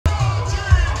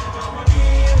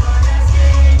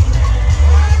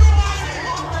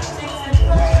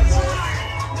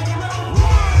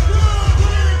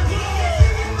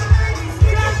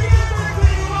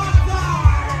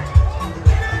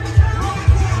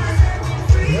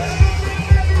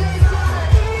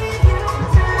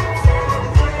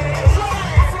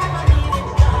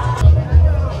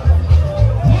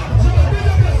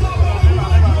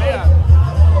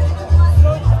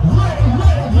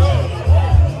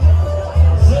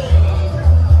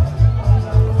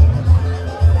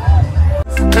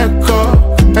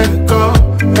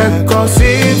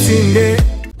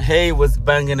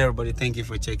banging, everybody. Thank you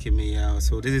for checking me out.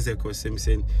 So this is Ekow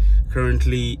Simpson,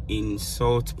 currently in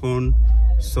Saltpond.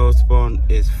 Saltpond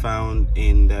is found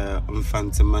in the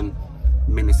Mankessim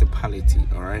municipality,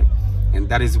 all right, and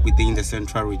that is within the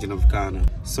central region of Ghana.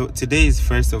 So today is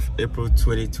 1st of April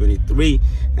 2023,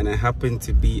 and I happen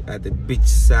to be at the beach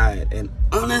side, and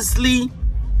honestly,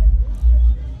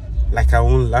 like, I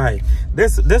won't lie,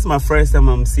 this is my first time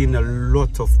I'm seeing a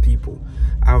lot of people.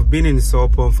 I've been in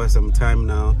Saltpond for some time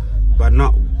now, but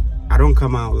I don't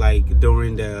come out like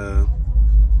during the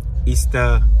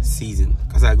Easter season,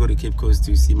 because I go to Cape Coast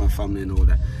to see my family and all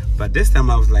that. But this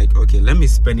time I was like, okay, let me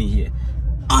spend it here.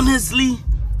 Honestly,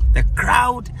 the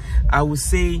crowd, I would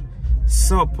say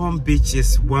Saltpond Beach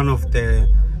is one of the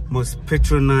most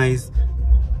patronized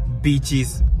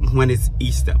beaches when it's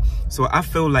Easter. So I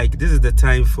feel like this is the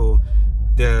time for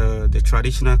the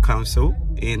traditional council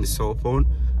in Saltpond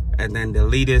and then the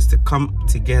leaders to come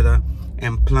together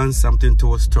and plan something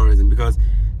towards tourism, because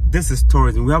this is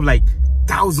tourism. We have like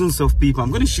thousands of people.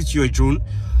 I'm going to shoot you a drone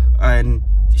and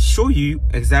show you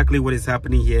exactly what is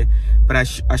happening here, but I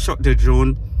shot the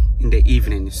drone in the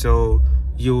evening, so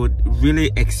you would really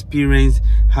experience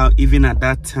how even at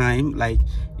that time, like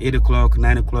 8 o'clock,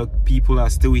 9 o'clock, people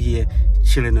are still here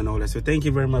chilling and all that. So thank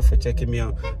you very much for checking me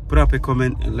out. Put up a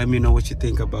comment and let me know what you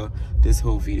think about this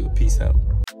whole video. Peace out.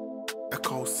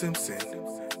 Ekow Simpson,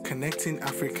 connecting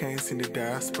Africans in the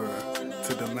diaspora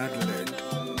to the motherland.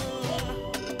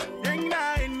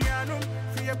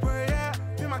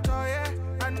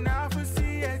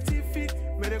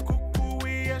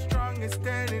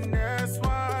 Standing as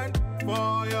one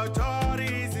for your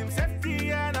tourism,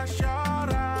 safety and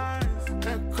assurance.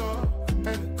 Ekow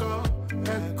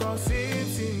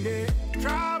Simpson, they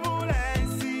travel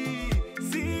and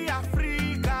see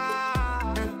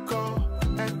Africa.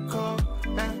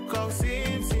 Ekow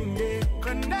Simpson, they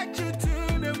connect you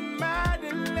to the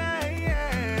motherland.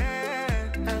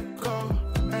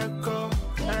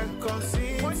 Ekow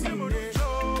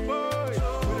Simpson, they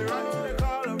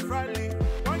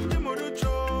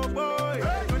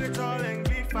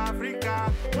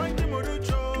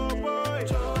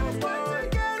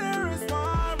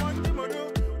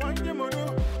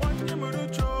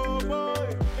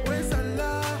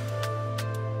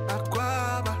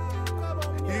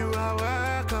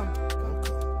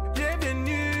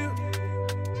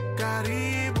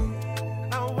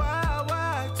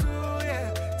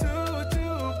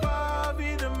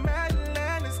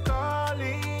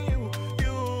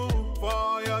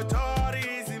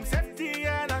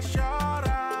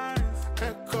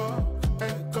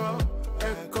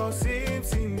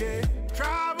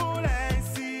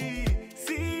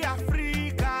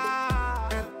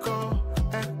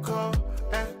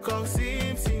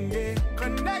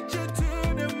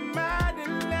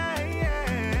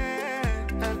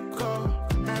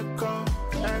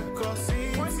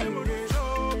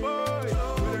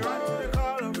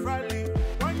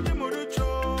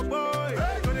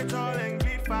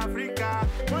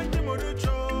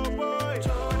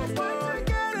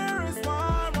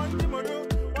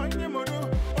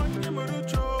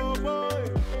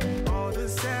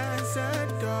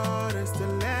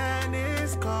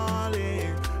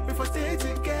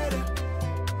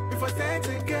stand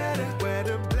together, where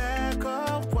the black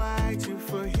or white, you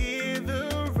for hear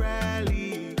the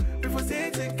rally. We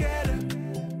stand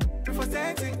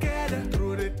together,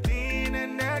 through the thin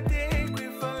and the thick, we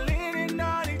for leaning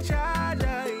on each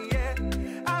other, yeah.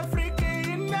 Africa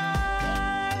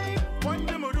unite, one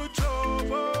day more to show,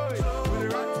 boy. When they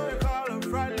run to the call of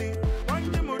rally, one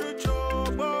day more to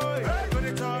show, boy. When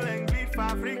they tall and bleed for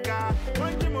Africa,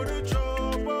 one day more to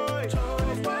show, boy.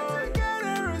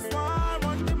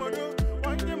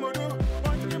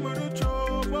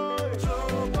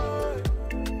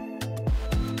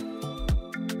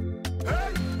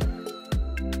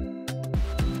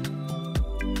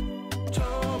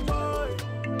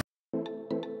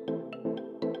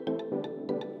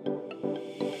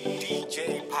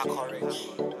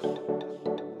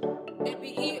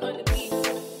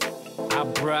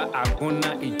 Abra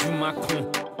agona ejuma kon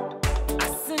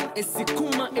asin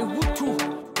esikuma ewutu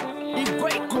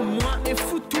igwe komwa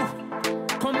efutu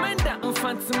commander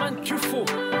infantiman trufo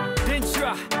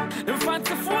dentra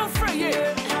infantifo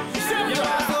freye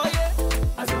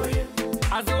azoye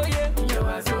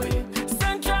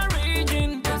central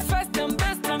region first and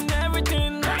best and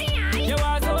everything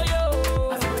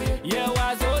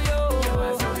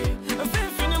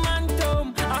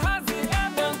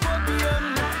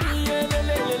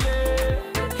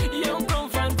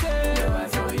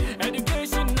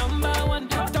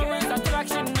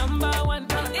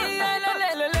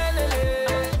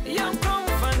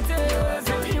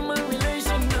Human relations.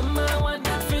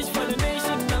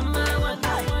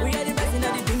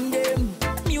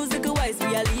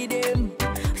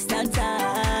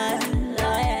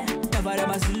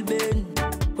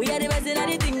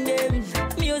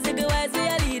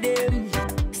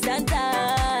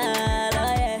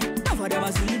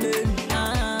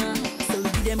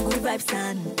 good vibes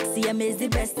and see I'm is the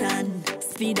best and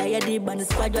speed I deep and the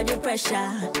squad with the pressure.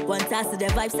 One task to the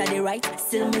vibes at the right,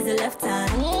 still miss the left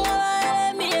hand.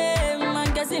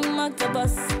 Mankessim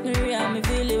octopus, yeah, me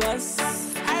feel it was.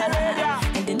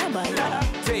 And the number,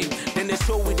 then they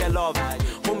show with the love.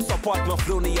 Home support my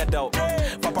flow near doubt.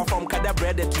 Papa from Kada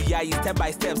bread to Yai, step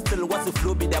by step. Still, what's the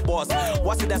flow be the boss?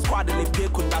 What's the squad in the play?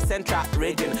 Could the central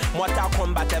raiding? Mortal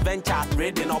Kombat adventure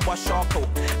raiding or boss shoko.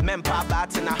 Mempa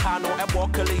bat in a hano, a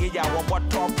walkily, ya, what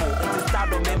topo. It's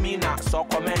start of Memina, so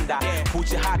commander.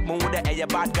 Put your heart more with a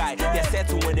bad guy. They said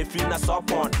to when they feel na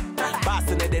Saltpond. Pass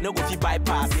and they no go fi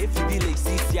bypass. If you feel like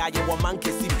CC, you want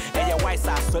Mankessim. And your white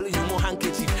ass, so you more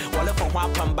handkerchief. Wall from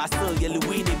Wapam, but still yellow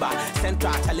weenie bar.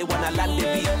 Central, tell you when I land the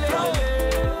beat.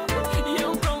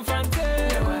 Young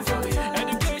confronted.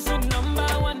 Education number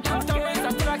one. Tourist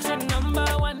attraction number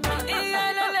one.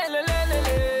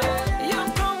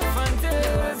 Young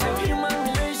confronted. Human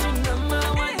relation number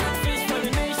one. Fish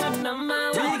pollination number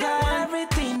one. We got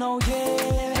everything, oh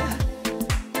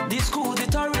yeah. This school, the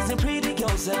tourism, pretty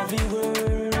girls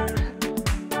everywhere.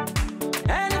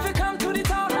 And if you come to the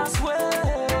town, I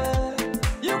swear,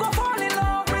 you gon' fall in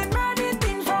love with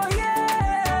anything for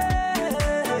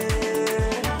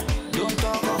Don't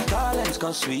talk of talents,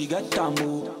 cause we got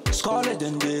tamu. Scarlet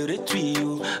then they retweet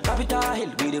you. Capital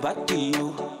Hill be the back to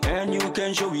you. And you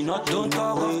can show we not. Don't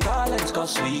talk of talents,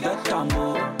 cause we got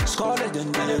tamu. Scarlet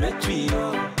then they retweet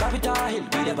you. Capital Hill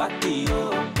be the back to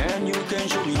you. And you can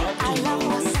show we not. I love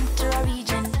my central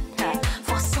region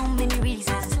for so many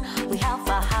reasons. We have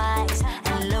our highs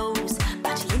and lows,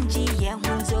 but in GM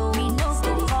we know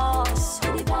the boss.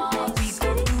 We do,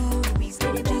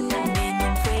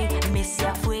 miss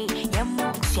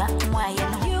your way,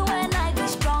 you and I be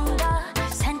stronger.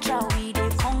 Central we dey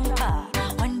conquer.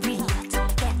 When we are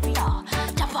together,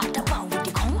 tapa with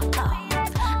the conquer.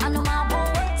 I know my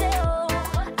boy,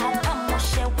 I come on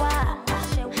shewa.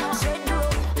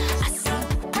 I see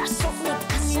press of me.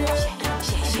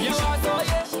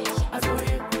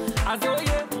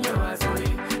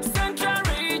 Central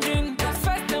region,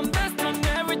 first and best in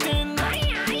everything.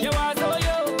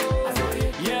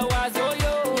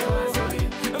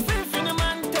 Fifth in the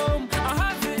man tomb, I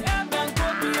have the urban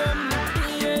copium.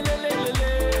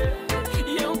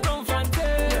 Young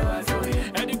confronted.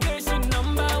 Education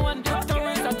number one.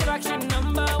 Tourist attraction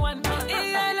number one.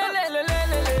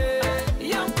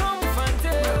 Young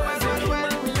confronted.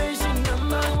 Human relation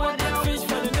number one. Fish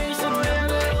pollination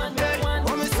number one.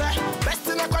 What me say? Best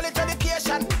in a quality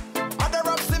education, mother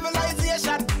of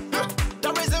civilization.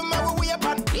 Tourism we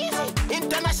upon.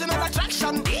 International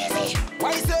attraction.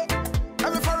 Why say?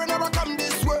 Every foreigner will come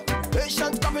this way.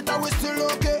 Asian capital we still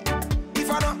okay. If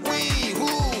I not we, who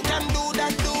can do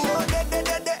that do?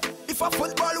 If a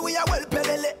football we are well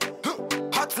pelele.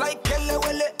 Hot like Kelle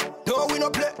Welle. No we no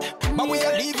play, but we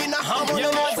are living a harmony.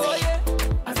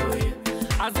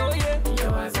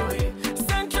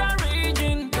 Central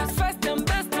region, first and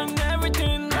best in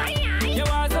everything.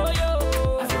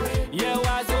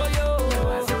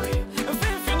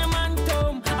 Fifth in the man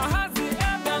tomb, I have the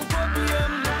urban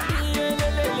copium.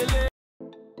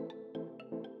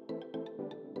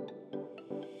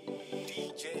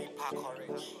 DJ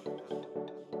Pacourage.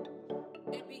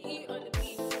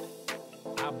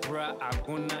 Abra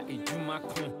agona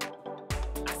ejumako.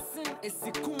 Asin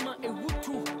esikuma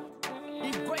ewutu.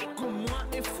 Igwe kumwa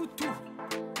efutu.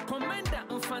 Commander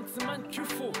infantiman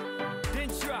trufo.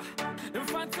 Dentra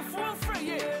infantifo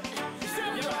freye.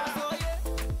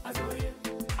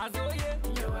 Azoye.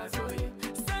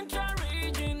 Central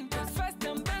region, first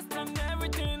and best in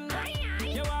everything.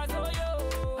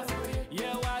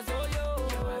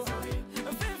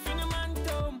 Fifth in the man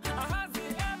tomb, I have the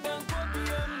urban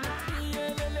copium.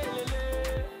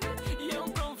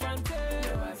 Young confronted.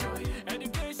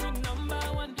 Education number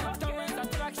one. Tourist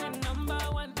attraction number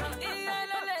one.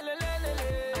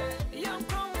 Young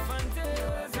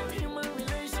confronted. Human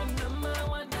relation number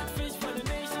one. Fish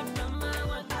pollination number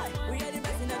one. We are the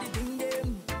best in the thing them.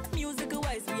 Musical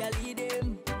wise we are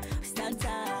leading. Stand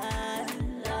tall,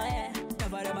 oh yeah.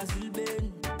 Never them a sulben.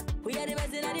 We are the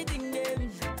best in the thing them.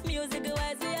 Musical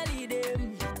wise we are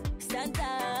leading. Stand tall,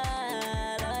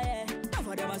 oh yeah.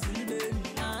 Never them a sulben.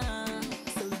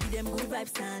 So we give them good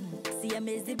vibes and see I'm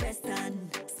is the best and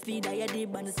speed I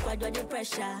deep and the squad with the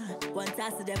pressure. One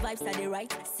task to the vibes at the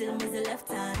right, still miss the left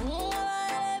hand.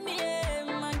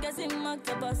 Mankessim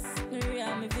octopus,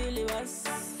 yeah, me feel it was.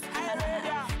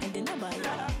 And the number,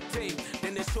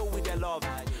 Then they show with the love.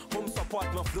 Home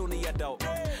support my flow near doubt.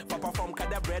 Papa from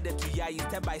Kada bread to Yai,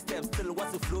 step by step, still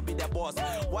what's the flow be the boss.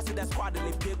 What's the squad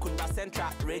they pay could be central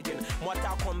raiding.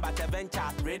 Mortal Kombat adventure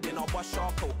raiding or boss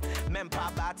shoko.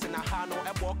 Mempa bat in a hano,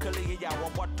 a walkily ya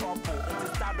or what topo.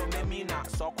 It's start of Memina,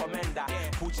 so commander.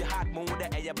 Put your heart moon with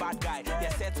a bad guy. They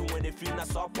said to when they feel na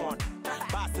Saltpond.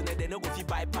 Bass in they no go fi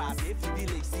bypass. If you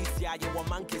village CC, you want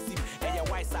Mankessim. And your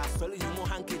wise ass, so you more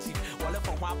handkerchief. While if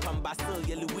I'm wapam, but still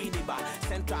yellow weenie bar.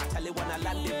 Central, tell you when I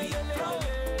land the beat.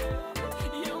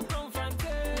 You come from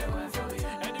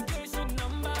education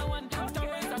number one,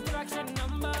 tourist attraction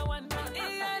number one.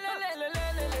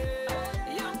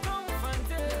 You come from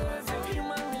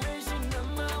human relation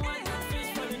number one,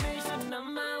 fish pollination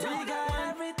number one. We got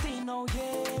everything, oh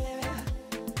yeah.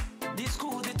 The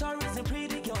school, the tourism,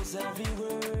 pretty girls everywhere.